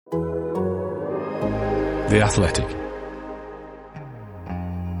The Athletic.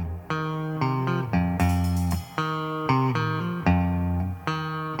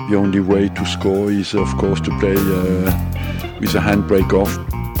 The only way to score is, of course, to play with a handbrake off.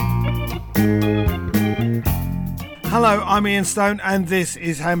 Hello, I'm Ian Stone, and this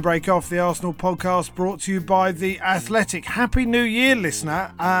is Handbrake Off, the Arsenal podcast brought to you by The Athletic. Happy New Year,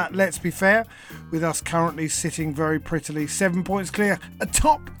 listener. Let's be fair, with us currently sitting very prettily 7 points clear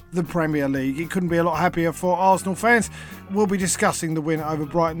atop the Premier League. It couldn't be a lot happier for Arsenal fans. We'll be discussing the win over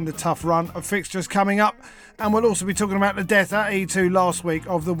Brighton, the tough run of fixtures coming up, and we'll also be talking about the death at E2 last week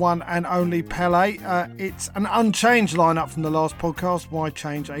of the one and only Pele. It's an unchanged lineup from the last podcast. Why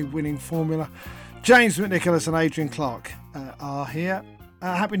change a winning formula? James McNicholas and Adrian Clark are here.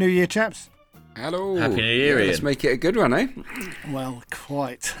 Happy New Year, chaps. Hello. Happy New Year, Ian. Let's make it a good one, eh? Well,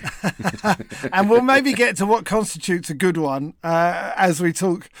 quite. And we'll maybe get to what constitutes a good one as we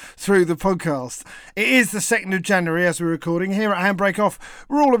talk through the podcast. It is the 2nd of January as we're recording. Here at Handbrake Off,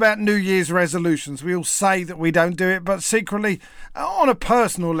 we're all about New Year's resolutions. We all say that we don't do it, but secretly, on a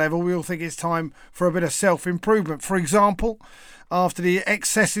personal level, we all think it's time for a bit of self-improvement. For example, after the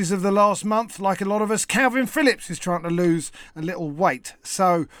excesses of the last month, like a lot of us, Calvin Phillips is trying to lose a little weight.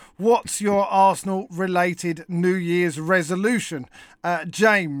 So what's your Arsenal-related New Year's resolution?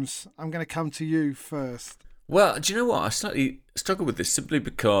 James, I'm going to come to you first. Well, do you know what? I slightly struggle with this simply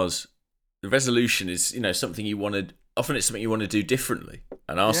because the resolution is, something you want to... Often it's something you want to do differently.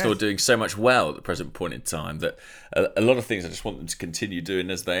 And Arsenal are doing so much well at the present point in time that a lot of things I just want them to continue doing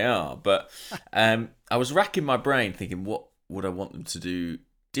as they are. But I was racking my brain thinking, what would I want them to do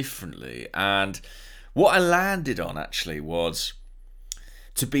differently? And what I landed on actually was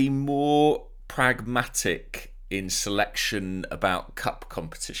to be more pragmatic in selection about cup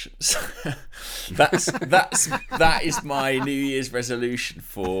competitions. that is my New Year's resolution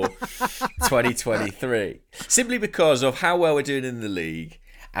for 2023. Simply because of how well we're doing in the league,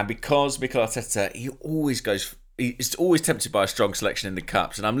 and because Mikel Arteta, he's always tempted by a strong selection in the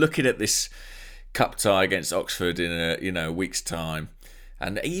cups. And I'm looking at this cup tie against Oxford in a week's time,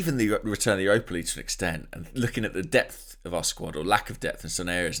 and even the return of the Europa League to an extent, and looking at the depth of our squad or lack of depth in some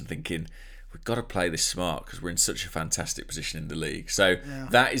areas, and thinking we've got to play this smart because we're in such a fantastic position in the league. So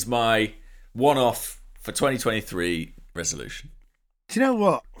that is my one-off for 2023 resolution. Do you know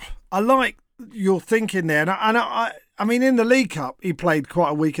what? I like your thinking there, and I mean, in the League Cup, he played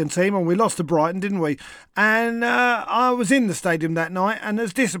quite a weakened team, and we lost to Brighton, didn't we? And I was in the stadium that night, and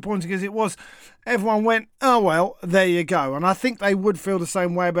as disappointing as it was, everyone went, oh, well, there you go. And I think they would feel the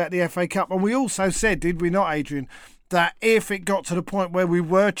same way about the FA Cup. And we also said, did we not, Adrian, that if it got to the point where we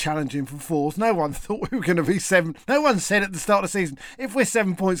were challenging for fourth, no one thought we were going to be seven. No one said at the start of the season, if we're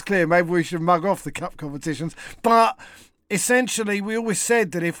 7 points clear, maybe we should mug off the cup competitions. But essentially, we always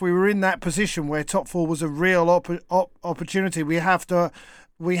said that if we were in that position where top four was a real opportunity, we have to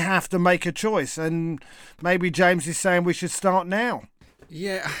make a choice. And maybe James is saying we should start now.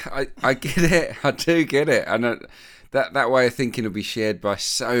 Yeah, I get it. I do get it. And that way of thinking will be shared by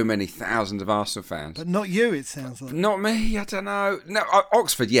so many thousands of Arsenal fans. But not you, it sounds like. Not me. I don't know. No,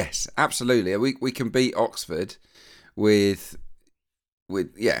 Oxford, yes, absolutely. We can beat Oxford with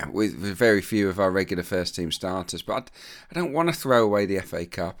very few of our regular first team starters, but I don't want to throw away the FA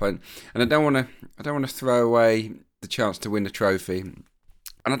Cup, and I don't want to throw away the chance to win the trophy, and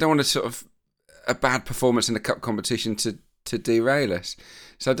I don't want to sort of a bad performance in the cup competition to derail us.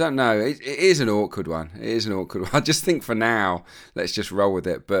 So I don't know. It is an awkward one. I just think for now, let's just roll with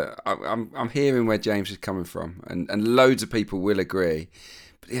it. But I'm hearing where James is coming from, and loads of people will agree.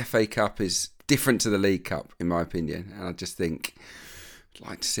 But the FA Cup is different to the League Cup, in my opinion, and I just think I'd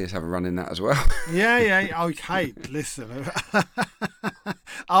like to see us have a run in that as well. Yeah. Okay, listen.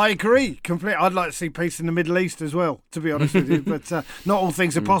 I agree completely. I'd like to see peace in the Middle East as well, to be honest with you. But not all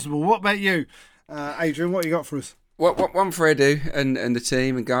things are possible. What about you, Adrian? What you got for us? One for Edu and the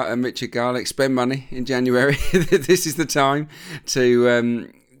team and Richard Garlick. Spend money in January. This is the time to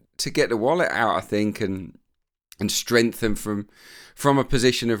get the wallet out, I think, and strengthen from a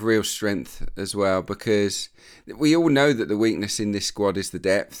position of real strength as well, because we all know that the weakness in this squad is the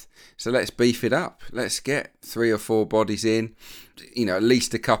depth. So let's beef it up. Let's get 3 or 4 bodies in, at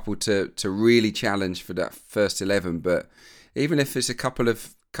least a couple to really challenge for that first 11. But even if it's a couple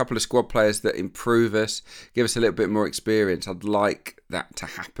of squad players that improve us, give us a little bit more experience, I'd like that to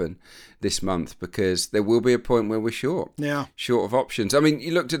happen this month, because there will be a point where we're short of options. I mean,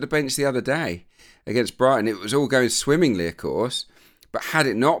 you looked at the bench the other day against Brighton. It was all going swimmingly, of course, but had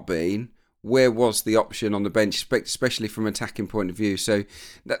it not been, where was the option on the bench, especially from an attacking point of view? So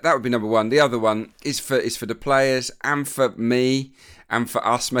that would be number one. The other one is for the players and for me and for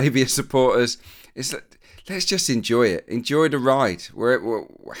us, maybe as supporters, is that let's just enjoy it. Enjoy the ride,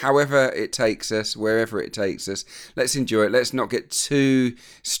 however it takes us, wherever it takes us. Let's enjoy it. Let's not get too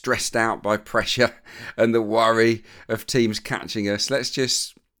stressed out by pressure and the worry of teams catching us. Let's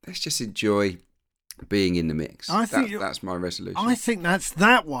just enjoy being in the mix. That's my resolution. I think that's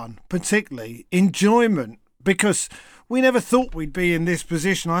that one, particularly enjoyment, because we never thought we'd be in this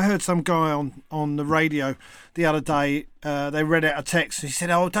position. I heard some guy on the radio the other day, they read out a text. He said,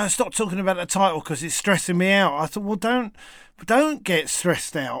 don't stop talking about the title because it's stressing me out. I thought, well, don't get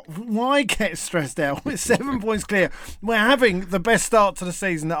stressed out. Why get stressed out? We're 7 points clear. We're having the best start to the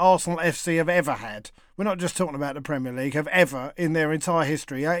season that Arsenal FC have ever had. We're not just talking about the Premier League, have ever in their entire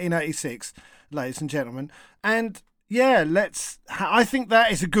history, 1886, ladies and gentlemen. And yeah, I think that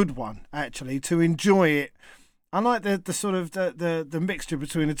is a good one, actually, to enjoy it. I like the sort of the mixture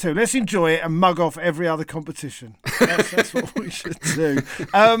between the two. Let's enjoy it and mug off every other competition. That's what we should do.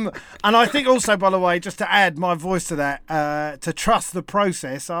 And I think also, by the way, just to add my voice to that, to trust the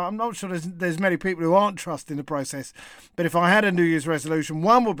process. I'm not sure there's many people who aren't trusting the process. But if I had a New Year's resolution,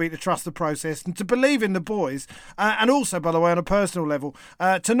 one would be to trust the process and to believe in the boys. And also, by the way, on a personal level,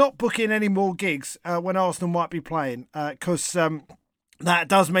 to not book in any more gigs when Arsenal might be playing. Because... that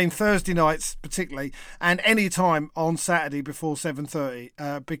does mean Thursday nights particularly, and any time on Saturday before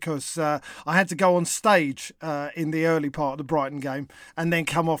 7:30, because I had to go on stage in the early part of the Brighton game and then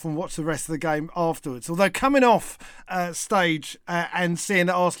come off and watch the rest of the game afterwards. Although coming off stage and seeing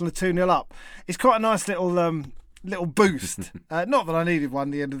that Arsenal are 2-0 up, it's quite a nice little boost. Not that I needed one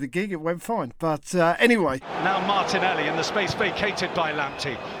at the end of the gig, it went fine. But anyway. Now Martinelli in the space vacated by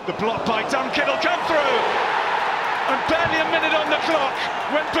Lamptey. The block by Duncan will come through. And barely a minute on the clock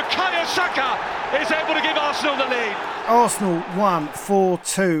when Bukayo Saka is able to give Arsenal the lead. Arsenal won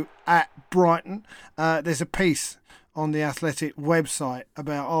 4-2 at Brighton. There's a piece on the Athletic website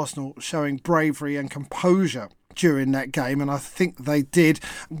about Arsenal showing bravery and composure during that game, and I think they did.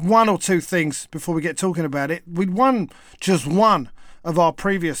 One or two things before we get talking about it. We'd won just one of our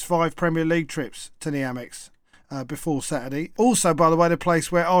previous 5 Premier League trips to the Amex before Saturday. Also, by the way, the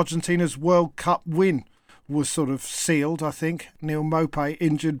place where Argentina's World Cup win was sort of sealed, I think. Neil Maupay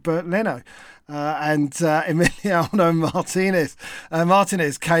injured Bert Leno and Emiliano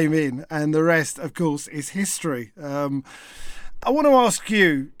Martinez came in, and the rest, of course, is history. I want to ask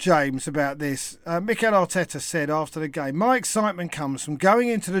you, James, about this. Mikel Arteta said after the game, my excitement comes from going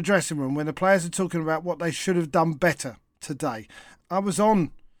into the dressing room when the players are talking about what they should have done better today. I was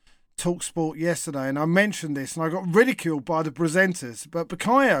on TalkSport yesterday and I mentioned this and I got ridiculed by the presenters, but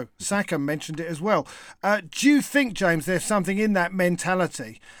Bukayo Saka mentioned it as well. Do you think, James, there's something in that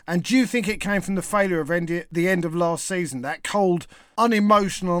mentality, and do you think it came from the failure of the end of last season, that cold,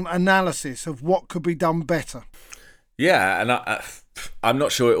 unemotional analysis of what could be done better? Yeah, and I'm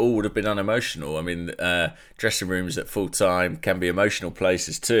not sure it all would have been unemotional. I mean, dressing rooms at full time can be emotional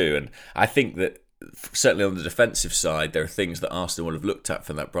places too, and I think that certainly on the defensive side, there are things that Arsenal would have looked at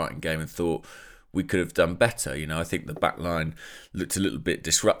from that Brighton game and thought we could have done better. You know, I think the back line looked a little bit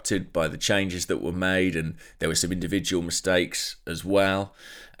disrupted by the changes that were made, and there were some individual mistakes as well.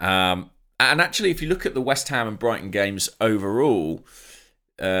 And actually, if you look at the West Ham and Brighton games overall,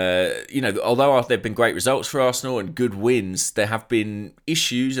 although there have been great results for Arsenal and good wins, there have been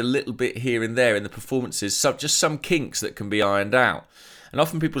issues a little bit here and there in the performances, just some kinks that can be ironed out. And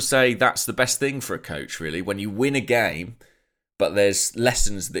often people say that's the best thing for a coach, really, when you win a game, but there's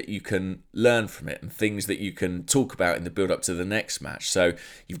lessons that you can learn from it and things that you can talk about in the build-up to the next match. So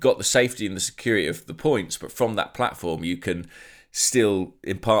you've got the safety and the security of the points, but from that platform, you can still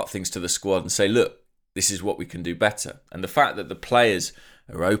impart things to the squad and say, look, this is what we can do better. And the fact that the players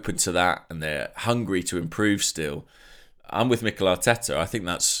are open to that and they're hungry to improve still, I'm with Mikel Arteta. I think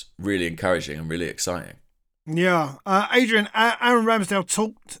that's really encouraging and really exciting. Yeah. Adrian, Aaron Ramsdale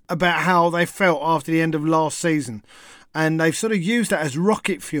talked about how they felt after the end of last season, and they've sort of used that as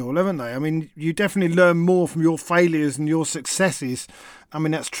rocket fuel, haven't they? I mean, you definitely learn more from your failures and your successes. I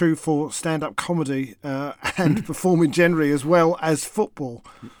mean, that's true for stand-up comedy and performing generally as well as football.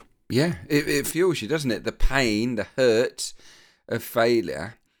 Yeah, it fuels you, doesn't it? The pain, the hurt of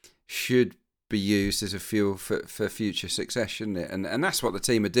failure should be used as a fuel for future success, shouldn't it? And that's what the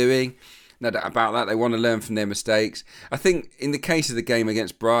team are doing. No doubt about that. They want to learn from their mistakes. I think in the case of the game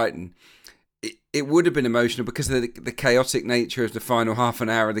against Brighton, it would have been emotional because of the chaotic nature of the final half an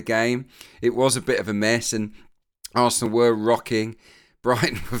hour of the game. It was a bit of a mess and Arsenal were rocking.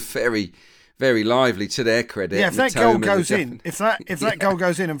 Brighton were very, very lively, to their credit. Yeah, if that goal goes in, if that goal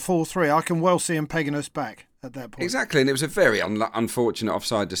goes in and 4-3, I can well see them pegging us back at that point. Exactly, and it was a very unfortunate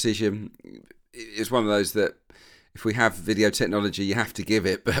offside decision. It's one of those that if we have video technology, you have to give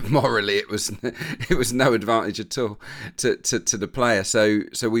it, but morally it was no advantage at all to the player. So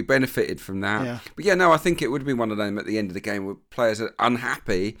we benefited from that. Yeah. But yeah, no, I think it would have been one of them at the end of the game where players are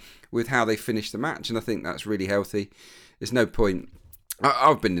unhappy with how they finished the match, and I think that's really healthy. There's no point.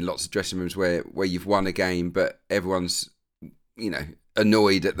 I've been in lots of dressing rooms where you've won a game, but everyone's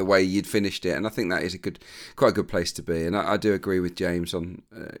annoyed at the way you'd finished it, and I think that is quite a good place to be. And I do agree with James on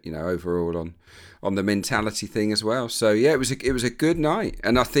overall on the mentality thing as well. So yeah, it was a good night,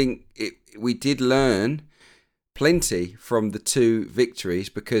 and I think we did learn plenty from the two victories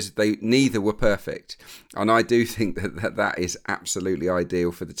because neither were perfect, and I do think that is absolutely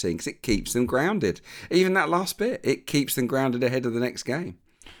ideal for the team because it keeps them grounded. Even that last bit, it keeps them grounded ahead of the next game.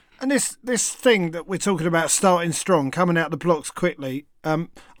 And this thing that we're talking about, starting strong, coming out the blocks quickly, I'm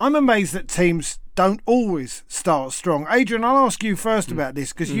amazed that teams don't always start strong. Adrian, I'll ask you first about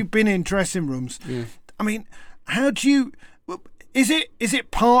this because you've been in dressing rooms. Yeah. I mean, how do you... Is it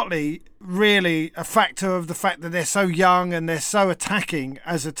partly really a factor of the fact that they're so young and they're so attacking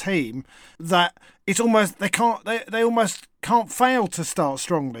as a team that it's almost they almost can't fail to start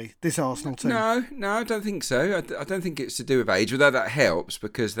strongly, this Arsenal team? No, I don't think so. I don't think it's to do with age, although that helps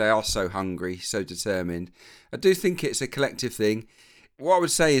because they are so hungry, so determined. I do think it's a collective thing. What I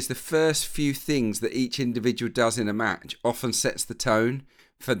would say is the first few things that each individual does in a match often sets the tone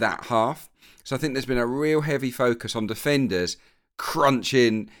for that half. So I think there's been a real heavy focus on defenders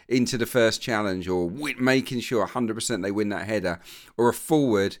crunching into the first challenge or making sure 100% they win that header, or a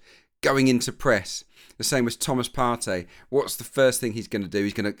forward going into press. The same with Thomas Partey. What's the first thing he's going to do?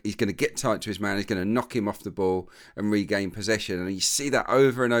 He's going to get tight to his man. He's going to knock him off the ball and regain possession. And you see that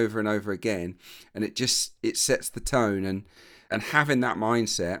over and over and over again, and it sets the tone. And having that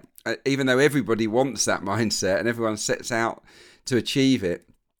mindset, even though everybody wants that mindset and everyone sets out to achieve it,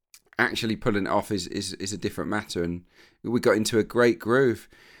 actually pulling it off is a different matter. And we got into a great groove.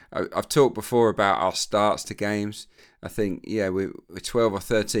 I've talked before about our starts to games. I think, we're 12 or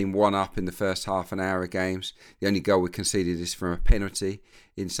 13 one up in the first half an hour of games. The only goal we conceded is from a penalty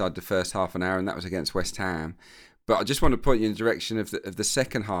inside the first half an hour, and that was against West Ham. But I just want to point you in the direction of the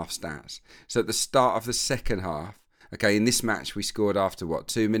second half stats. So at the start of the second half, okay, in this match we scored after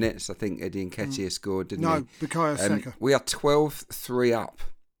 2 minutes? I think Eddie Nketiah scored, didn't he? No, Bukayo Saka. We are 12-3 up.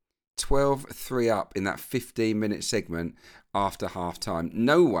 12-3 up in that 15-minute segment after half-time.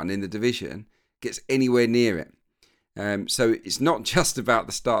 No one in the division gets anywhere near it. So it's not just about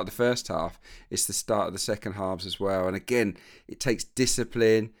the start of the first half, it's the start of the second halves as well. And again, it takes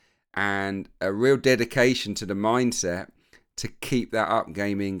discipline and a real dedication to the mindset to keep that up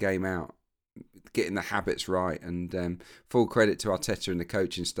game in, game out, getting the habits right. And full credit to Arteta and the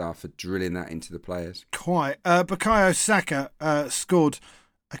coaching staff for drilling that into the players. Quite. Bukayo Saka scored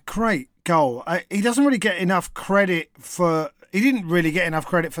a great goal. He doesn't really get enough credit for... He didn't really get enough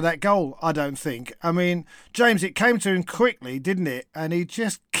credit for that goal, I don't think. I mean, James, it came to him quickly, didn't it? And he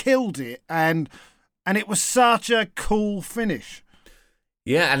just killed it. And it was such a cool finish.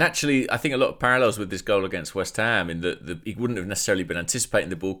 Yeah, and actually, I think a lot of parallels with this goal against West Ham in that he wouldn't have necessarily been anticipating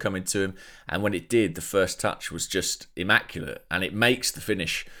the ball coming to him. And when it did, the first touch was just immaculate. And it makes the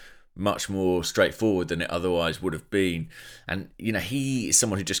finish much more straightforward than it otherwise would have been. And, he is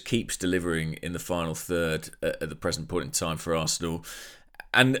someone who just keeps delivering in the final third at the present point in time for Arsenal.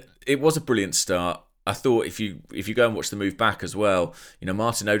 And it was a brilliant start. I thought if you go and watch the move back as well,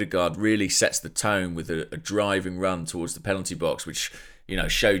 Martin Odegaard really sets the tone with a driving run towards the penalty box, which,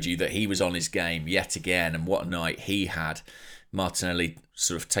 showed you that he was on his game yet again, and what a night he had. Martinelli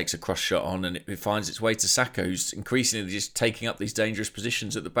sort of takes a cross shot on and it finds its way to Saka, who's increasingly just taking up these dangerous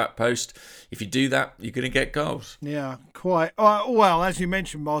positions at the back post. If you do that, you're going to get goals. Yeah, quite. Well, as you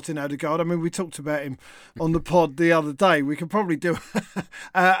mentioned, Martin Odegaard, I mean, we talked about him on the pod the other day. We could probably do...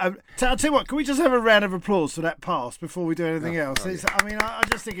 I'll tell you what, can we just have a round of applause for that pass before we do anything else? I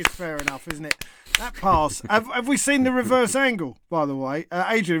just think it's fair enough, isn't it? That pass. Have we seen the reverse angle, by the way?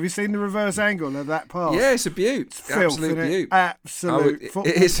 Adrian, have you seen the reverse angle of that pass? Yeah, it's a beaut. It's absolute beaut. Absolute football.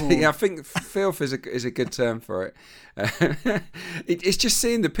 It is, yeah, I think filth is a good term for it. It's just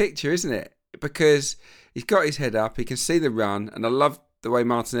seeing the picture, isn't it? Because he's got his head up, he can see the run, and I love the way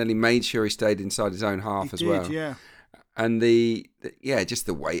Martinelli made sure he stayed inside his own half as well. Yeah. And just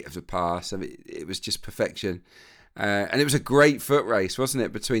the weight of the pass. I mean, it was just perfection. And it was a great foot race, wasn't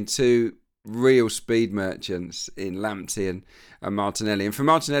it, between two real speed merchants in Lamptey and Martinelli. And for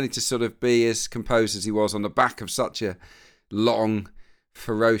Martinelli to sort of be as composed as he was on the back of such a long,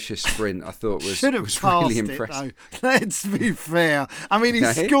 ferocious sprint, I thought was really impressive. Let's be fair. I mean, he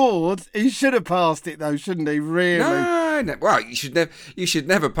scored. He should have passed it, though, shouldn't he? Really? No, fine. Well, you should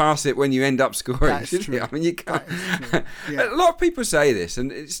never pass it when you end up scoring, That's should true. you? I mean, you can't. Yeah. A lot of people say this,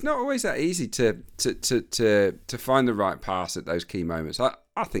 and it's not always that easy to find the right pass at those key moments. I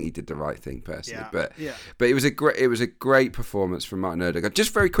think he did the right thing personally, but it was a great performance from Martin Ødegaard.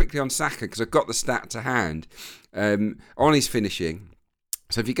 Just very quickly on Saka, because I've got the stat to hand on his finishing.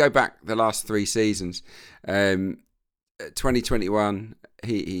 So if you go back the last 3 seasons, 2021,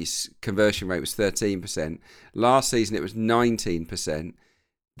 his conversion rate was 13%. Last season it was 19%.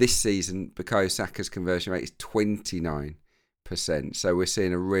 This season, Bukayo Saka's conversion rate is 29%. So we're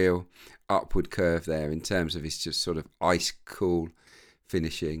seeing a real upward curve there in terms of his just sort of ice cool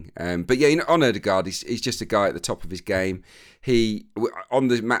finishing. But yeah, on Ødegaard, he's just a guy at the top of his game. On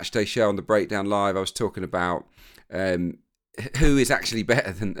the Matchday show, on the Breakdown Live, I was talking about who is actually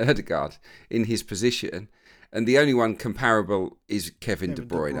better than Ødegaard in his position. And the only one comparable is Kevin De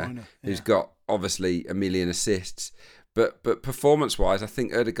Bruyne, who's got obviously 1 million assists. But performance-wise, I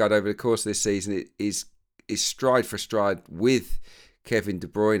think Ødegaard over the course of this season is stride for stride with Kevin De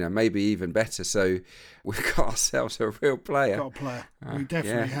Bruyne, maybe even better. So we've got ourselves a real player. Got a player. We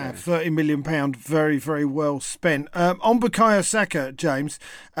definitely have. £30 million, very, very well spent. On Bukayo Saka, James,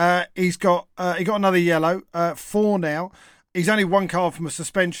 he got another yellow, 4 now. He's only 1 card from a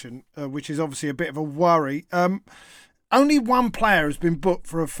suspension, which is obviously a bit of a worry. Only one player has been booked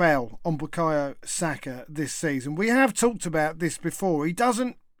for a foul on Bukayo Saka this season. We have talked about this before. He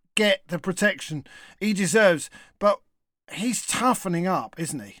doesn't get the protection he deserves, but he's toughening up,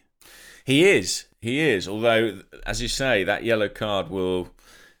 isn't he? He is. Although, as you say, that yellow card will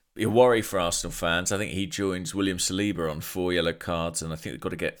be a worry for Arsenal fans. I think he joins William Saliba on 4 yellow cards, and I think they've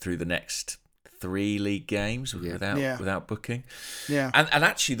got to get through the next 3 league games without booking. Yeah. And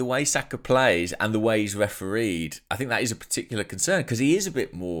actually, the way Saka plays and the way he's refereed, I think that is a particular concern because he is a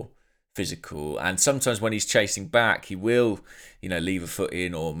bit more physical, and sometimes when he's chasing back, he will, leave a foot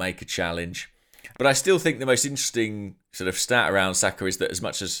in or make a challenge. But I still think the most interesting sort of stat around Saka is that as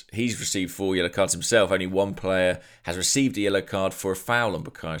much as he's received 4 yellow cards himself, only one player has received a yellow card for a foul on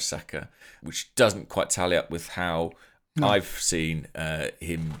Bukayo Saka, which doesn't quite tally up with how I've seen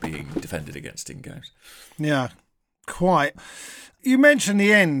him being defended against in games. Yeah, quite. You mentioned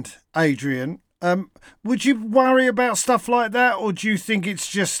the end, Adrian. Would you worry about stuff like that, or do you think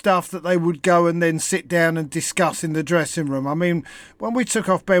it's just stuff that they would go and then sit down and discuss in the dressing room? I mean, when we took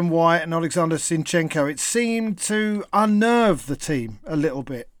off Ben White and Alexander Zinchenko, it seemed to unnerve the team a little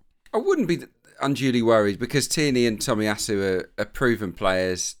bit. I wouldn't be unduly worried because Tierney and Tomiyasu are proven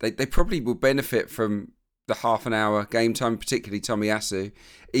players. They probably will benefit from the half an hour game time, particularly Tomiyasu,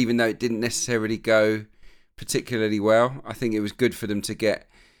 even though it didn't necessarily go particularly well. I think it was good for them to get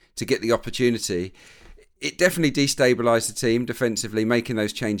the opportunity. It definitely destabilised the team defensively, making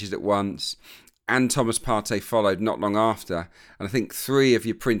those changes at once. And Thomas Partey followed not long after. And I think 3 of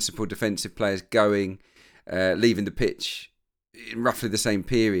your principal defensive players leaving the pitch in roughly the same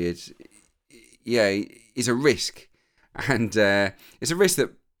period, is a risk. And it's a risk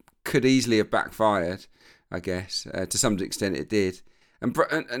that could easily have backfired, I guess. To some extent it did. And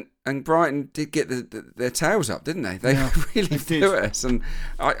Brighton did get their tails up, didn't they? They really flew at us. And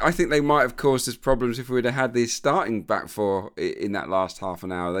I think they might have caused us problems if we would have had these starting back 4 in that last half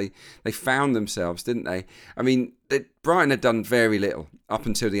an hour. They found themselves, didn't they? I mean, Brighton had done very little up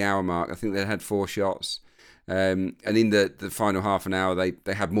until the hour mark. I think they had 4 shots. And in the final half an hour,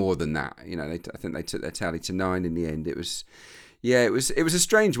 they had more than that. I think they took their tally to 9 in the end. It was a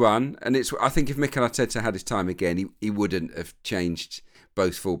strange one. And I think if Mikel Arteta had his time again, he wouldn't have changed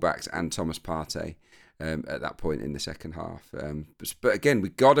both fullbacks and Thomas Partey at that point in the second half. But again, we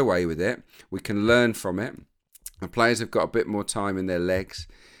got away with it. We can learn from it. The players have got a bit more time in their legs.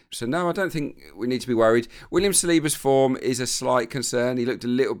 So no, I don't think we need to be worried. William Saliba's form is a slight concern. He looked a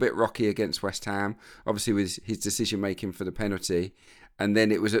little bit rocky against West Ham, obviously with his decision making for the penalty. And then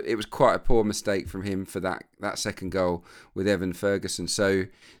it was quite a poor mistake from him for that second goal with Evan Ferguson. So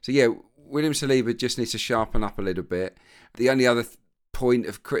yeah, William Saliba just needs to sharpen up a little bit. The only other point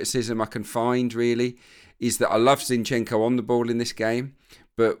of criticism I can find really is that I love Zinchenko on the ball in this game,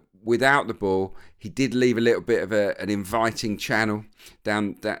 but without the ball he did leave a little bit of an inviting channel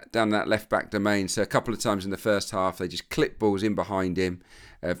down that left back domain. So a couple of times in the first half they just clipped balls in behind him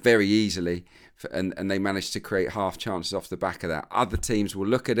very easily, and they managed to create half chances off the back of that. Other teams will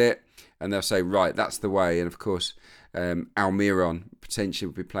look at it and they'll say, right, that's the way. And of course Almiron potentially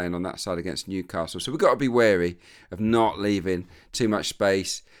will be playing on that side against Newcastle. So we've got to be wary of not leaving too much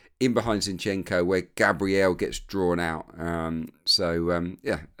space in behind Zinchenko where Gabriel gets drawn out.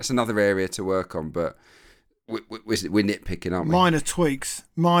 That's another area to work on. But we're nitpicking, aren't we?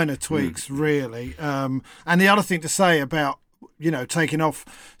 Minor tweaks, really. And the other thing to say about, taking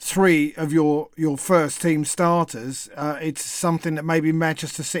off 3 of your first team starters, it's something that maybe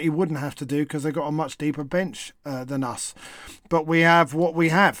Manchester City wouldn't have to do because they've got a much deeper bench than us. But we have what we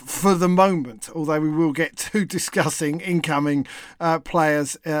have for the moment, although we will get to discussing incoming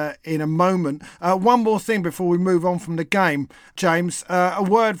players in a moment. One more thing before we move on from the game, James. A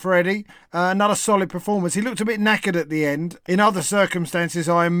word for Eddie. Another solid performance. He looked a bit knackered at the end. In other circumstances,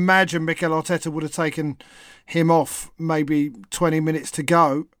 I imagine Mikel Arteta would have taken him off maybe 20 minutes to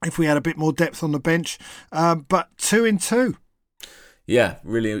go if we had a bit more depth on the bench. But 2 in 2. Yeah,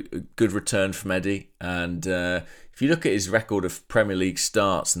 really a good return from Eddie. And if you look at his record of Premier League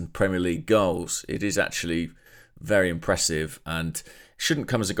starts and Premier League goals, it is actually very impressive and shouldn't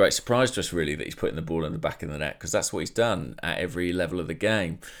come as a great surprise to us, really, that he's putting the ball in the back of the net, because that's what he's done at every level of the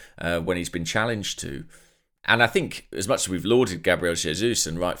game when he's been challenged to. And I think as much as we've lauded Gabriel Jesus,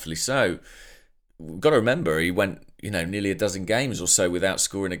 and rightfully so, we've got to remember he went nearly a dozen games or so without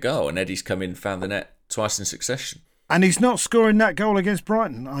scoring a goal, and Eddie's come in and found the net twice in succession. And he's not scoring that goal against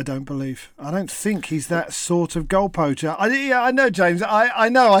Brighton, I don't believe. I don't think he's that sort of goal poacher. I know, James. I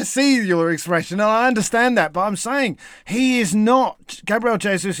know. I see your expression and I understand that. But I'm saying he is not. Gabriel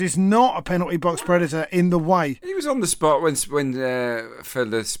Jesus is not a penalty box predator in the way. He was on the spot when for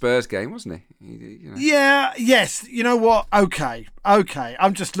the Spurs game, wasn't he? Yeah. Yes. You know what? Okay.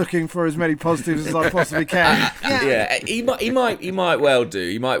 I'm just looking for as many positives as I possibly can. Yeah. He might well do.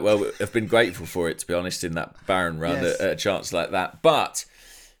 He might well have been grateful for it, to be honest, in that barren run. Yes. A chance like that. But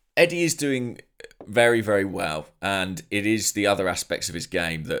Eddie is doing very, very well, and it is the other aspects of his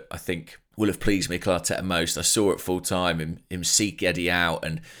game that I think will have pleased Mikel Arteta most. I saw at full time him seek Eddie out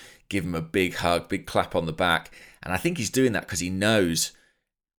and give him a big hug, big clap on the back, and I think he's doing that because he knows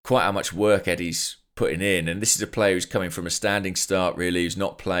quite how much work Eddie's putting in, and this is a player who's coming from a standing start, really, who's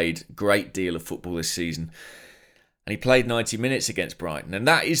not played a great deal of football this season, and he played 90 minutes against Brighton, and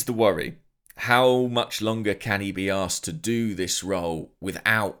that is the worry. How much longer can he be asked to do this role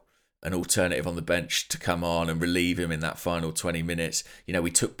without an alternative on the bench to come on and relieve him in that final 20 minutes?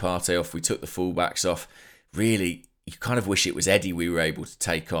 We took Partey off, we took the fullbacks off. Really, you kind of wish it was Eddie we were able to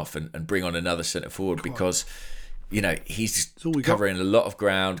take off and bring on another centre forward, because, he's covering a lot of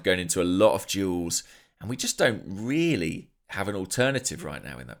ground, going into a lot of duels, and we just don't really have an alternative right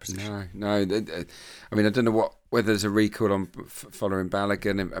now in that position. No. I mean, I don't know whether there's a recall on following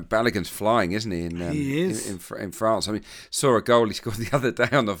Balogun. Balogun's flying, isn't he? He is in France. I mean, saw a goal he scored the other day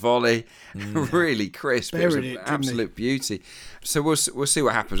on the volley, really crisp. It was an absolute beauty. So we'll see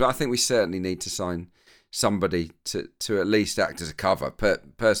what happens. I think we certainly need to sign somebody to at least act as a cover.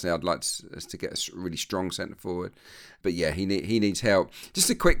 Personally, I'd like us to get a really strong centre forward. But yeah, he needs help. Just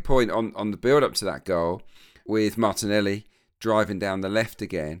a quick point on the build up to that goal with Martinelli driving down the left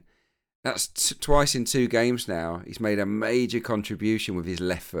again. That's twice in 2 games now. He's made a major contribution with his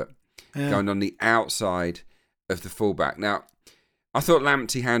left foot, going on the outside of the fullback. Now, I thought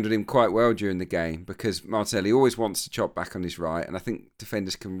Lamptey handled him quite well during the game, because Martinelli always wants to chop back on his right, and I think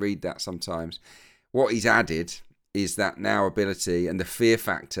defenders can read that sometimes. What he's added is that now ability and the fear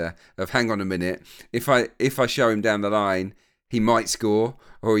factor of, hang on a minute, if I show him down the line, he might score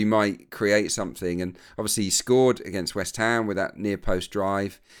or he might create something. And obviously he scored against West Ham with that near post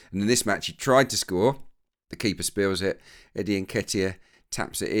drive. And in this match he tried to score. The keeper spills it. Eddie Nketiah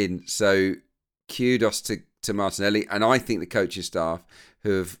taps it in. So kudos to Martinelli. And I think the coaching staff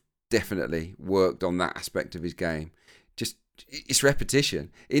who have definitely worked on that aspect of his game. Just, it's repetition.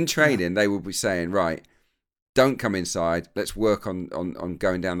 In training, they will be saying, right, don't come inside. Let's work on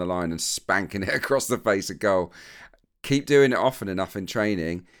going down the line and spanking it across the face of goal. Keep doing it often enough in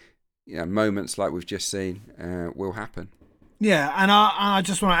training, moments like we've just seen will happen. Yeah, and I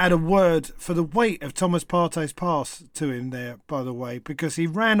just want to add a word for the weight of Thomas Partey's pass to him there, by the way, because he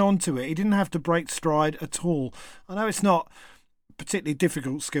ran onto it. He didn't have to break stride at all. I know it's not a particularly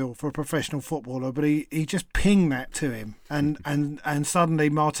difficult skill for a professional footballer, but he just pinged that to him, and suddenly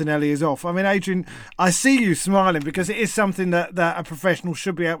Martinelli is off. I mean, Adrian, I see you smiling because it is something that a professional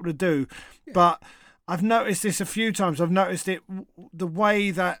should be able to do, but I've noticed this a few times. I've noticed it the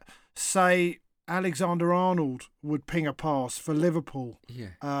way that, say, Alexander-Arnold would ping a pass for Liverpool.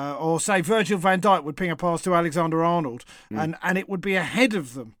 Yeah. Or, say, Virgil van Dijk would ping a pass to Alexander-Arnold, and it would be ahead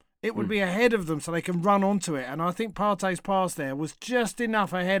of them. It would be ahead of them so they can run onto it. And I think Partey's pass there was just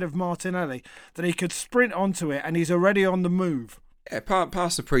enough ahead of Martinelli that he could sprint onto it, and he's already on the move. Yeah,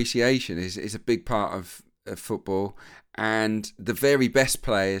 pass appreciation is a big part of football. And the very best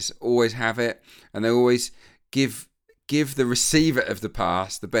players always have it, and they always give the receiver of the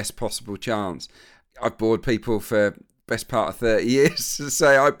pass the best possible chance. I've bored people for best part of 30 years to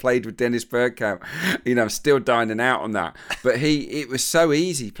say I played with Dennis Bergkamp. I'm still dining out on that. But it was so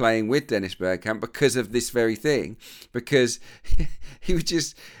easy playing with Dennis Bergkamp because of this very thing. Because he would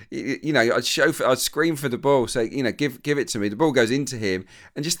just, I'd scream for the ball, say, give it to me. The ball goes into him,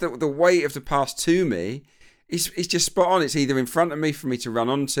 and just the weight of the pass to me is just spot on. It's either in front of me for me to run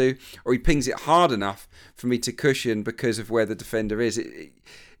onto, or he pings it hard enough for me to cushion because of where the defender is.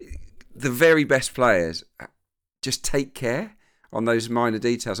 The very best players just take care on those minor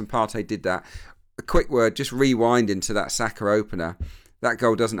details, and Partey did that. A quick word, just rewinding to that Saka opener. That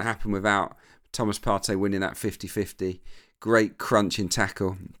goal doesn't happen without Thomas Partey winning that 50-50. Great crunching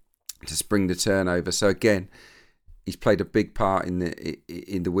tackle to spring the turnover. So again, he's played a big part in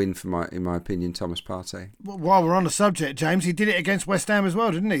the win in my opinion, Thomas Partey. While we're on the subject, James, he did it against West Ham as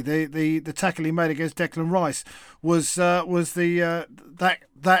well, didn't he? The tackle he made against Declan Rice was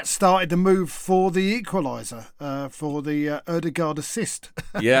that started the move for the equaliser, for the Ødegaard assist.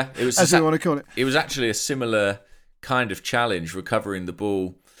 Yeah, it was as we want to call it. It was actually a similar kind of challenge, recovering the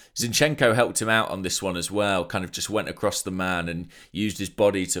ball. Zinchenko helped him out on this one as well, kind of just went across the man and used his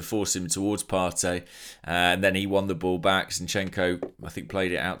body to force him towards Partey. And then he won the ball back. Zinchenko, I think,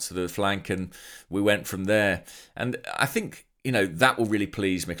 played it out to the flank, and we went from there. And I think, that will really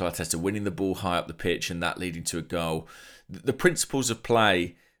please Mikel Arteta, winning the ball high up the pitch and that leading to a goal. The principles of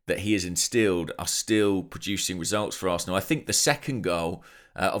play that he has instilled are still producing results for Arsenal. I think the second goal,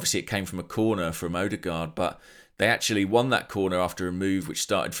 obviously it came from a corner from Ødegaard, but they actually won that corner after a move which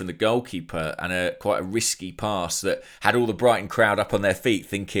started from the goalkeeper and quite a risky pass that had all the Brighton crowd up on their feet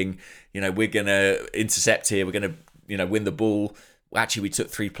thinking, we're going to intercept here, we're going to, win the ball. Actually, we took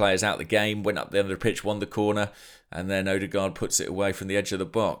 3 players out of the game, went up the end of the pitch, won the corner, and then Ødegaard puts it away from the edge of the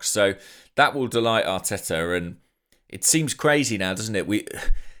box. So that will delight Arteta, and it seems crazy now, doesn't it?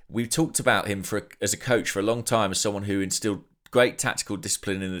 We've talked about him as a coach for a long time, as someone who instilled great tactical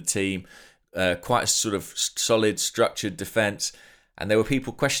discipline in the team, quite a sort of solid, structured defence. And there were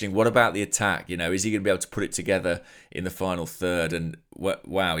people questioning, what about the attack? Is he going to be able to put it together in the final third? And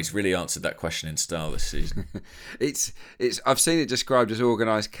wow, he's really answered that question in style this season. It's I've seen it described as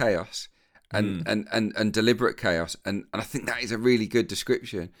organised chaos and deliberate chaos. And I think that is a really good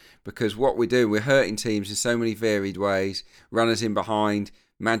description, because what we're doing, we're hurting teams in so many varied ways. Runners in behind,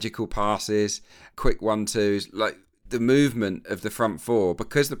 magical passes, quick 1-2s, like the movement of the front four,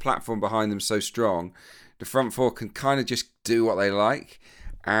 because the platform behind them is so strong, the front four can kind of just do what they like,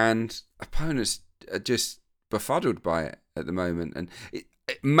 and opponents are just befuddled by it at the moment. And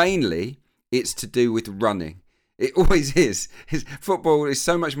mainly it's to do with running. It always is. Football is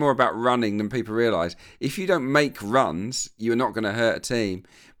so much more about running than people realise. If you don't make runs, you're not going to hurt a team.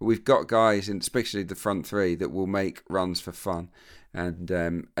 But we've got guys, and especially the front three, that will make runs for fun. And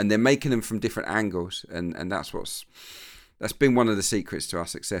they're making them from different angles, and that's been one of the secrets to our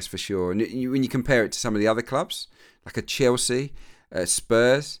success for sure. And when you compare it to some of the other clubs, like a Chelsea,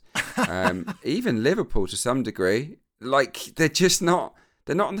 Spurs, even Liverpool to some degree, like they're not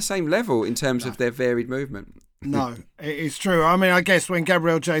on the same level in terms of their varied movement. No, it's true. I mean, I guess when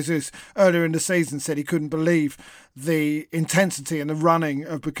Gabriel Jesus earlier in the season said he couldn't believe the intensity and the running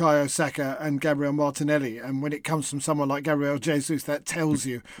of Bukayo Saka and Gabriel Martinelli, and when it comes from someone like Gabriel Jesus, that tells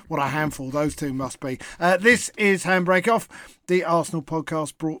you what a handful those two must be. This is Handbrake Off, the Arsenal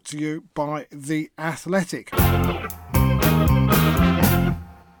podcast brought to you by The Athletic.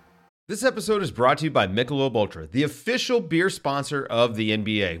 This episode is brought to you by Michelob Ultra, the official beer sponsor of the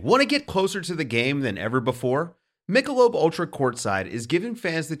NBA. Want to get closer to the game than ever before? Michelob Ultra Courtside is giving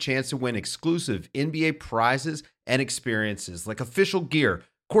fans the chance to win exclusive NBA prizes and experiences like official gear,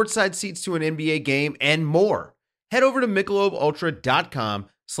 courtside seats to an NBA game, and more. Head over to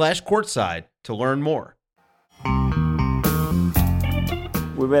MichelobUltra.com/courtside to learn more.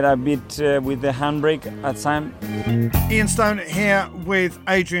 We were a bit with the handbrake at time. Ian Stone here with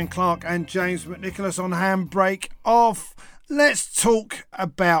Adrian Clark and James McNicholas on Handbrake Off. Let's talk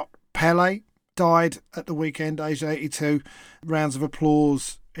about Pele. Died at the weekend, age 82. Rounds of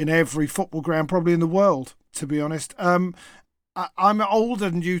applause in every football ground, probably in the world, to be honest. I'm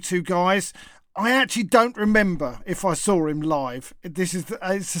older than you two guys. I actually don't remember if I saw him live.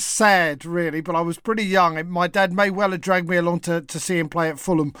 It's sad, really, but I was pretty young. My dad may well have dragged me along to see him play at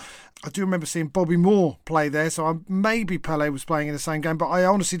Fulham. I do remember seeing Bobby Moore play there, so maybe Pele was playing in the same game, but I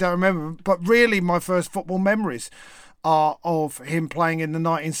honestly don't remember. But really, my first football memories are of him playing in the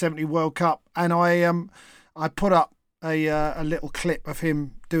 1970 World Cup, and I put up a little clip of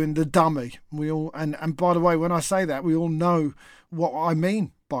him doing the dummy. And by the way, when I say that, we all know what I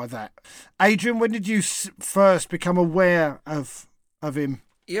mean by that. Adrian, when did you first become aware of him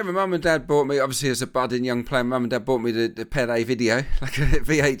Yeah, my mum and dad bought me, obviously as a budding young player, mum and dad bought me the Pele video, like a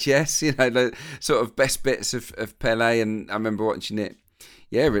VHS, the sort of best bits of Pele, and I remember watching it,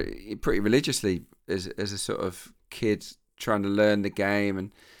 pretty religiously as a sort of kid trying to learn the game,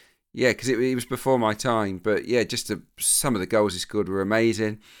 and because it was before my time, but just some of the goals he scored were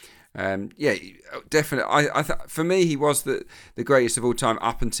amazing. Definitely. I for me, he was the greatest of all time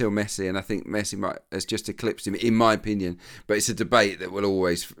up until Messi, and I think Messi has just eclipsed him, in my opinion. But it's a debate that will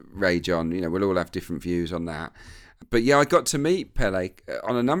always rage on. We'll all have different views on that. But I got to meet Pele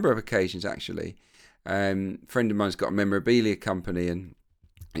on a number of occasions actually. A friend of mine's got a memorabilia company, and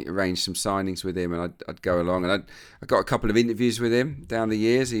he arranged some signings with him, and I'd go along, and I got a couple of interviews with him down the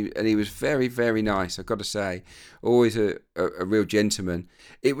years, and he was very, very nice, I've got to say. Always a real gentleman.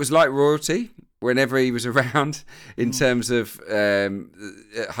 It was like royalty whenever he was around, in terms of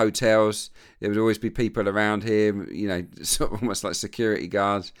at hotels. There would always be people around him, sort of almost like security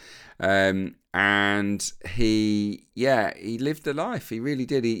guards. And he lived the life. He really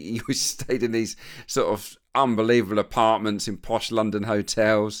did. He always stayed in these sort of unbelievable apartments in posh London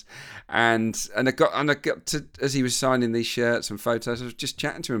hotels, and I got to, as he was signing these shirts and photos, I was just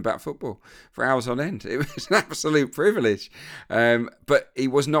chatting to him about football for hours on end. It was an absolute privilege. But he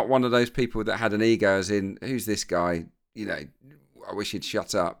was not one of those people that had an ego, as in, who's this guy? I wish he'd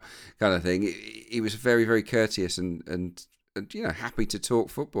shut up, kind of thing. He was very, very courteous and happy to talk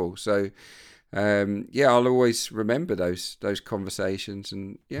football. So I'll always remember those conversations,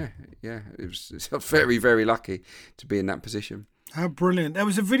 and it was very, very lucky to be in that position. How brilliant! There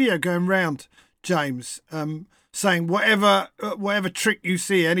was a video going round, James, saying whatever trick you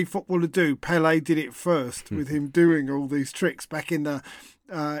see any footballer do, Pele did it first, with him doing all these tricks back in the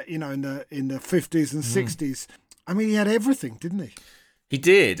in the 50s and 60s. I mean, he had everything, didn't he? He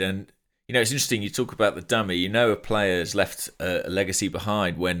did, and it's interesting you talk about the dummy. A player's left a legacy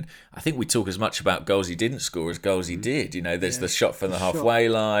behind when I think we talk as much about goals he didn't score as goals he did. There's the shot from the halfway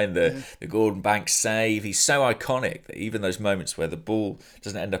line, the Gordon Banks save. He's so iconic that even those moments where the ball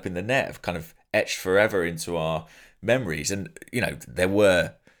doesn't end up in the net have kind of etched forever into our memories. And, there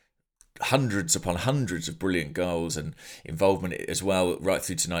were hundreds upon hundreds of brilliant goals and involvement as well, right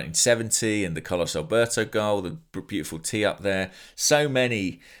through to 1970 and the Carlos Alberto goal, the beautiful tee up there. So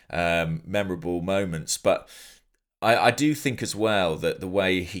many memorable moments. But I do think as well that the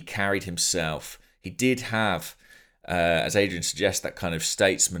way he carried himself, he did have, as Adrian suggests, that kind of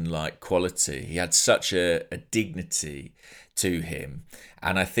statesman-like quality. He had such a dignity to him.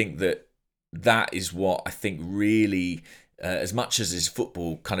 And I think that is what I think really... as much as his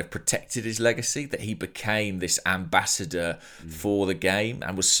football kind of protected his legacy, that he became this ambassador for the game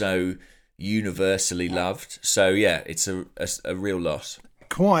and was so universally loved. So, it's a real loss.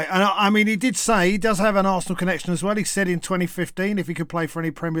 Quite. And I mean, he did say he does have an Arsenal connection as well. He said in 2015, if he could play for any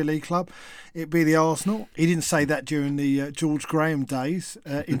Premier League club, it'd be the Arsenal. He didn't say that during the George Graham days,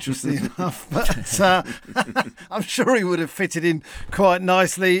 interestingly enough. But I'm sure he would have fitted in quite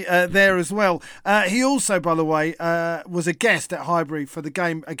nicely there as well. He also, by the way, was a guest at Highbury for the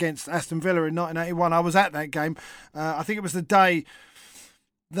game against Aston Villa in 1981. I was at that game. I think it was the day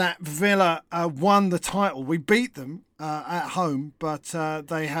that Villa won the title. We beat them at home, but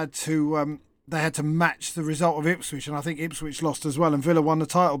they had to match the result of Ipswich, and I think Ipswich lost as well, and Villa won the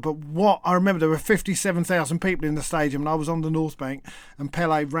title. But what I remember, there were 57,000 people in the stadium, and I was on the North Bank, and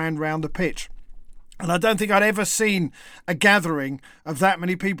Pele ran round the pitch. And I don't think I'd ever seen a gathering of that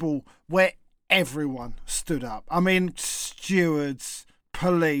many people where everyone stood up. I mean, stewards,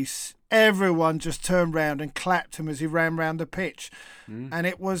 police, everyone just turned round and clapped him as he ran round the pitch, and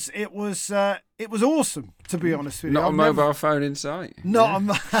it was awesome, to be honest with you. Not a mobile phone in sight. Not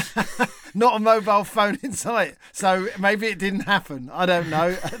a mobile phone in sight. So maybe it didn't happen. I don't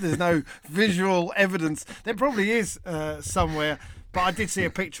know. There's no visual evidence. There probably is somewhere. But I did see a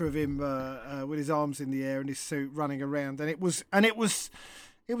picture of him with his arms in the air and his suit running around, and it was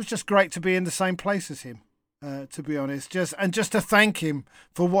just great to be in the same place as him. To be honest, just to thank him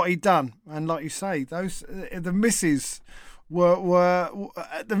for what he'd done, and like you say, the misses were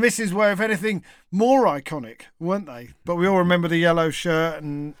if anything more iconic, weren't they? But we all remember the yellow shirt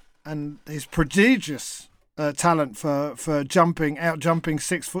and his prodigious talent for jumping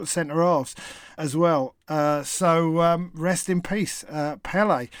 6-foot centre halves as well. So rest in peace,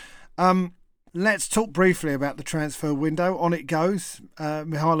 Pele. Let's talk briefly about the transfer window. On it goes.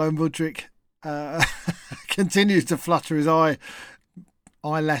 Mykhailo Mudryk continues to flutter his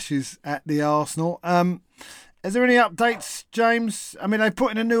eyelashes at the Arsenal. Is there any updates, James? I mean, they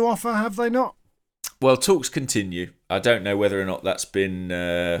put in a new offer, have they not? Well, talks continue. I don't know whether or not that's been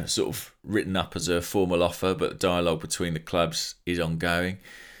sort of written up as a formal offer, but the dialogue between the clubs is ongoing,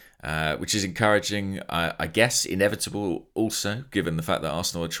 which is encouraging. I guess inevitable also, given the fact that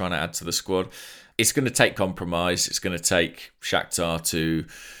Arsenal are trying to add to the squad. It's going to take compromise. It's going to take Shakhtar to,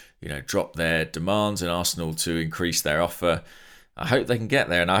 drop their demands and Arsenal to increase their offer. I hope they can get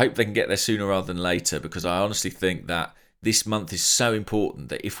there, and I hope they can get there sooner rather than later, because I honestly think that this month is so important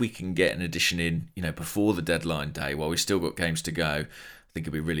that if we can get an addition in, before the deadline day, while we've still got games to go, I think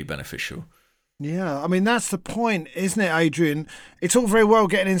it'll be really beneficial. Yeah, I mean, that's the point, isn't it, Adrian? It's all very well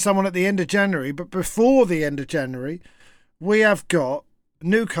getting in someone at the end of January, but before the end of January, we have got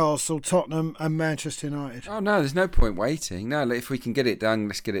Newcastle, Tottenham and Manchester United. Oh, no, there's no point waiting. No, if we can get it done,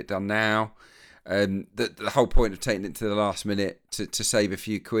 let's get it done now. The whole point of taking it to the last minute to save a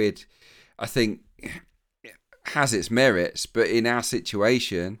few quid, I think, has its merits, but in our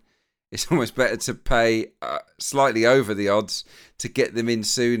situation, it's almost better to pay slightly over the odds to get them in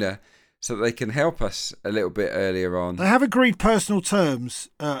sooner so that they can help us a little bit earlier on. They have agreed personal terms,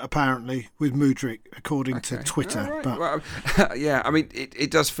 apparently, with Mudryk, according to Twitter. Right. But Well, yeah, I mean,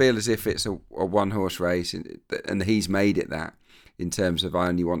 it does feel as if it's a one-horse race, and he's made it that in terms of I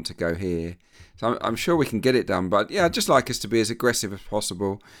only want to go here. So I'm sure we can get it done. But yeah, I'd just like us to be as aggressive as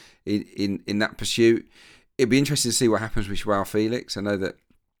possible in that pursuit. It'd be interesting to see what happens with Joao Felix. I know that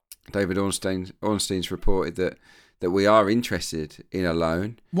David Ornstein's reported that we are interested in a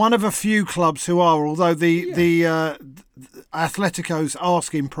loan. One of a few clubs who are, although the Atletico's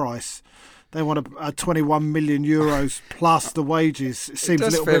asking price, they want a 21 million euros plus the wages. It seems a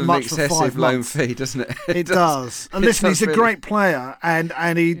little bit much for 5 months. It does feel an excessive loan fee, doesn't it? It does. And listen, he's a great player,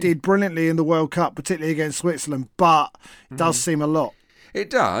 and he did brilliantly in the World Cup, particularly against Switzerland, but it does seem a lot. It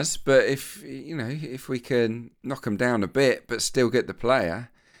does, but if we can knock him down a bit but still get the player,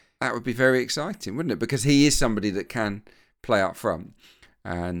 that would be very exciting, wouldn't it? Because he is somebody that can play up front,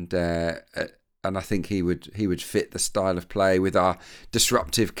 and I think he would fit the style of play with our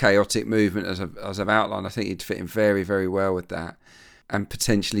disruptive, chaotic movement as I've outlined. I think he'd fit in very, very well with that, and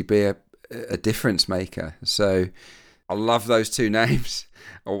potentially be a difference maker. So I love those two names.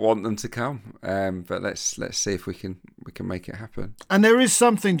 I want them to come, but let's see if we can make it happen. And there is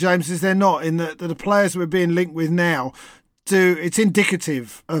something, James, is there not, in that the players that we're being linked with now, it's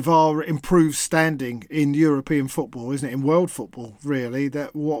indicative of our improved standing in European football, isn't it? In world football, really,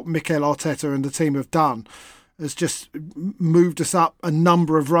 that what Mikel Arteta and the team have done has just moved us up a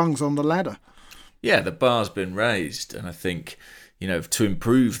number of rungs on the ladder. Yeah, the bar's been raised, and I think, to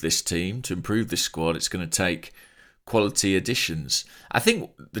improve this team, to improve this squad, it's going to take quality additions. I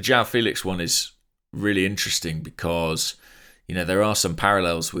think the Joao Felix one is really interesting because, there are some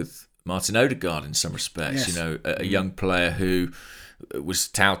parallels with Martin Odegaard in some respects. Yes. A young player who was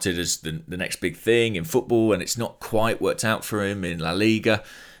touted as the next big thing in football, and it's not quite worked out for him in La Liga.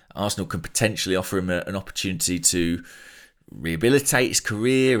 Arsenal can potentially offer him an opportunity to rehabilitate his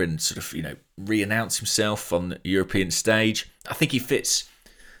career and sort of, re-announce himself on the European stage. I think he fits.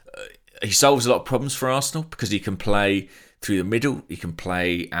 He solves a lot of problems for Arsenal because he can play through the middle, he can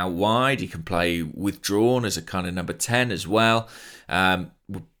play out wide, he can play withdrawn as a kind of number 10 as well.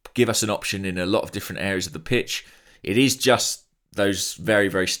 Will give us an option in a lot of different areas of the pitch. It is just those very,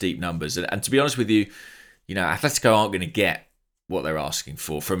 very steep numbers. And to be honest with you, Atletico aren't going to get what they're asking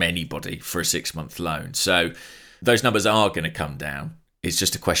for from anybody for a 6-month loan. So those numbers are going to come down. It's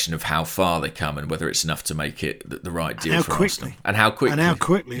just a question of how far they come and whether it's enough to make it the right deal for Arsenal. And how quickly. And how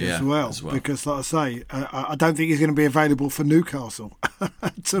quickly as well. Because, like I say, I don't think he's going to be available for Newcastle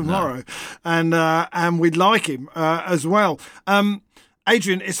tomorrow. No. And we'd like him as well.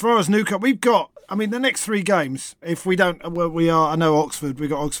 Adrian, as far as Newcastle, we've got, the next 3 games, if we don't, I know Oxford, we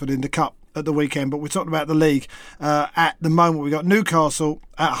got Oxford in the Cup at the weekend, but we're talking about the league. At the moment, we've got Newcastle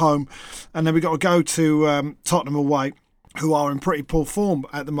at home, and then we've got to go to Tottenham away, who are in pretty poor form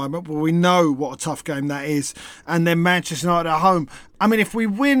at the moment, but we know what a tough game that is. And then Manchester United at home. If we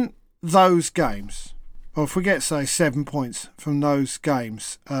win those games, or if we get, say, 7 points from those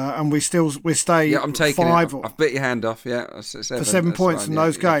games, and we stay yeah, I'm taking 5 it. I've bit your hand off. Yeah, for 7 points from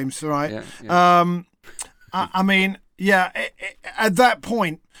those games, right? Yeah. At that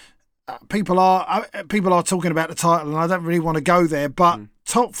point, people are talking about the title, and I don't really want to go there. But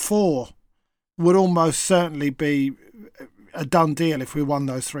top 4 would almost certainly be a done deal if we won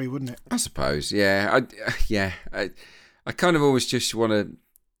those 3, wouldn't it? I suppose. Yeah. I kind of always just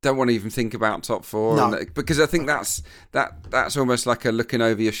don't want to even think about top 4, no. Because I think that's almost like a looking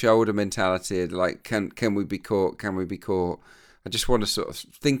over your shoulder mentality. Like, can we be caught? Can we be caught? I just want to sort of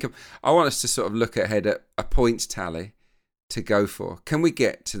I want us to sort of look ahead at a points tally to go for. Can we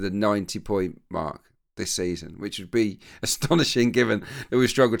get to the 90-point mark this season, which would be astonishing given that we've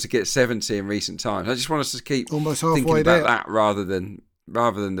struggled to get 70 in recent times. I just want us to keep almost thinking halfway about there. that rather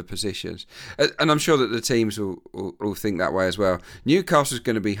than the positions. And I'm sure that the teams will think that way as well. Newcastle's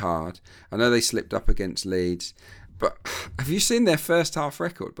going to be hard. I know they slipped up against Leeds, but have you seen their first half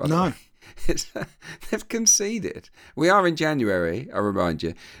record, by the way? They've conceded. We are in January, I remind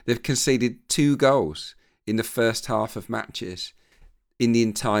you. They've conceded 2 goals in the first half of matches in the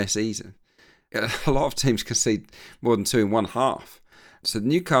entire season. A lot of teams concede more than 2 in one half. So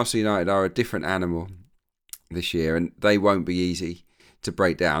Newcastle United are a different animal this year, and they won't be easy to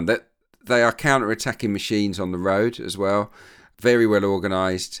break down. They are counter-attacking machines on the road as well, very well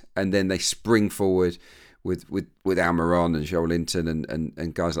organised, and then they spring forward with Almiron and Joelinton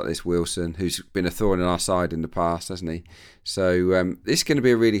and guys like this, Wilson, who's been a thorn in our side in the past, hasn't he? So this is going to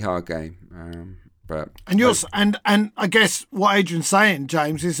be a really hard game. And I guess what Adrian's saying,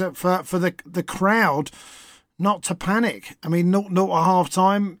 James, is that for the crowd not to panic. I mean, not at half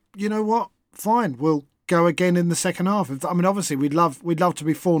time. You know what? Fine, we'll go again in the second half. I mean, obviously we'd love to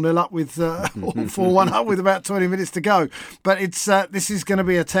be 4-0 up with 4-1 up with about 20 minutes to go. But it's this is going to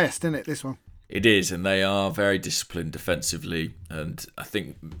be a test, isn't it? This one. It is, and they are very disciplined defensively. And I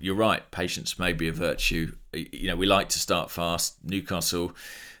think you're right. Patience may be a virtue. You know, we like to start fast. Newcastle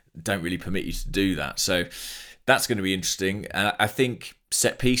don't really permit you to do that. So that's going to be interesting. I think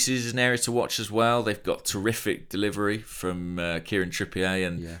set pieces is an area to watch as well. They've got terrific delivery from Kieran Trippier,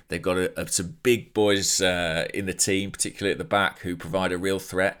 and they've got some big boys in the team, particularly at the back, who provide a real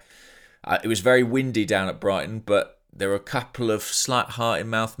threat. It was very windy down at Brighton, but there were a couple of slight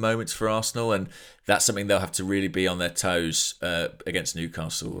heart-in-mouth moments for Arsenal, and that's something they'll have to really be on their toes against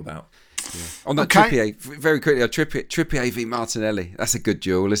Newcastle about. Yeah. On that Trippier, very quickly, Trippier v Martinelli. That's a good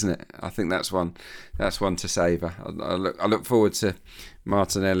duel, isn't it? I think that's one to savour. I look forward to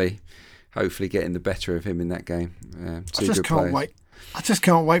Martinelli hopefully getting the better of him in that game. I just can't wait. I just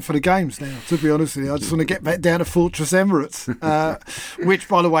can't wait for the games now, to be honest with you. I just want to get back down to Fortress Emirates, which,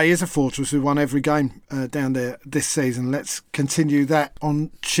 by the way, is a fortress. We've won every game down there this season. Let's continue that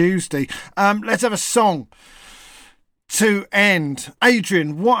on Tuesday. Let's have a song to end.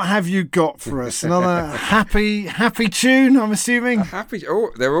 Adrian, what have you got for us? Another happy tune, I'm assuming? Happy. Oh,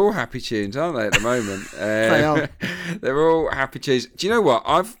 they're all happy tunes, aren't they, at the moment? They are. They're all happy tunes. Do you know what?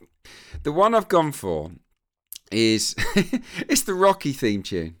 The one I've gone for is it's the Rocky theme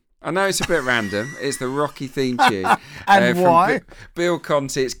tune. I know it's a bit random. It's the Rocky theme tune. And why? Bill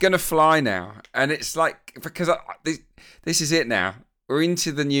Conti. It's Gonna Fly Now. And it's like, because this is it now. We're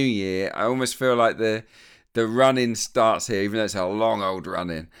into the new year. I almost feel like the run-in starts here, even though it's a long old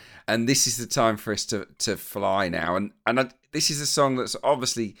run-in. And this is the time for us to fly now. And this is a song that's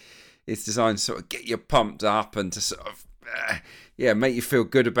obviously it's designed to sort of get you pumped up and to sort of make you feel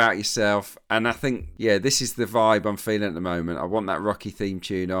good about yourself. And I think, this is the vibe I'm feeling at the moment. I want that Rocky theme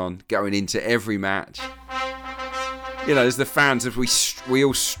tune on, going into every match. You know, as the fans, as we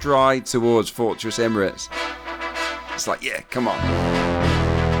all stride towards Fortress Emirates, it's like, come on,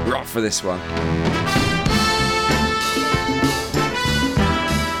 we're up for this one.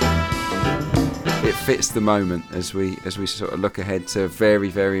 It fits the moment as we sort of look ahead to a very,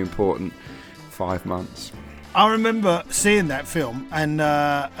 very important 5 months. I remember seeing that film and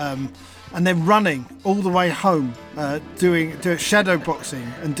then running all the way home, doing shadow boxing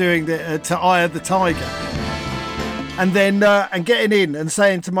and doing the to Eye of the Tiger, and then and getting in and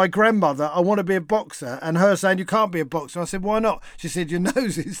saying to my grandmother, "I want to be a boxer," and her saying, "You can't be a boxer." I said, "Why not?" She said, "Your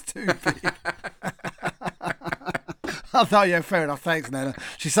nose is too big." I thought, fair enough, thanks, Nana.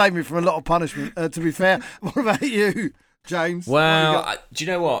 She saved me from a lot of punishment. To be fair, what about you, James? Well, do you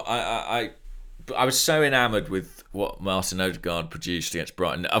know what I was so enamoured with what Martin Odegaard produced against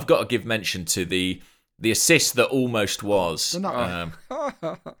Brighton. I've got to give mention to the assist that almost was.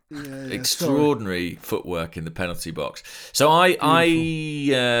 Extraordinary footwork in the penalty box. So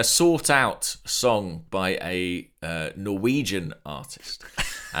I sought out a song by a Norwegian artist,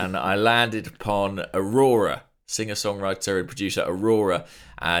 and I landed upon Aurora, singer-songwriter and producer Aurora,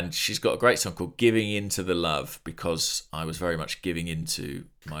 and she's got a great song called Giving Into the Love, because I was very much giving into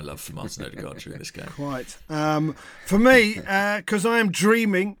my love for Martin Odegaard during this game. Quite. For me, because I am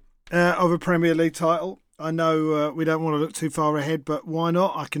dreaming of a Premier League title. I know we don't want to look too far ahead, but why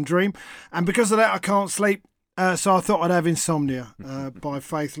not? I can dream. And because of that, I can't sleep. So I thought I'd have Insomnia by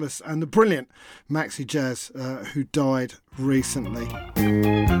Faithless and the brilliant Maxi Jazz, who died recently.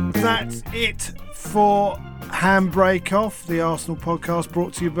 That's it for Handbrake Off, the Arsenal podcast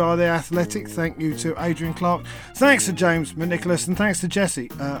brought to you by The Athletic. Thank you to Adrian Clark. Thanks to James McNicholas, and thanks to Jesse,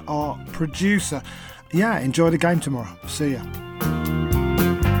 our producer. Enjoy the game tomorrow. See ya.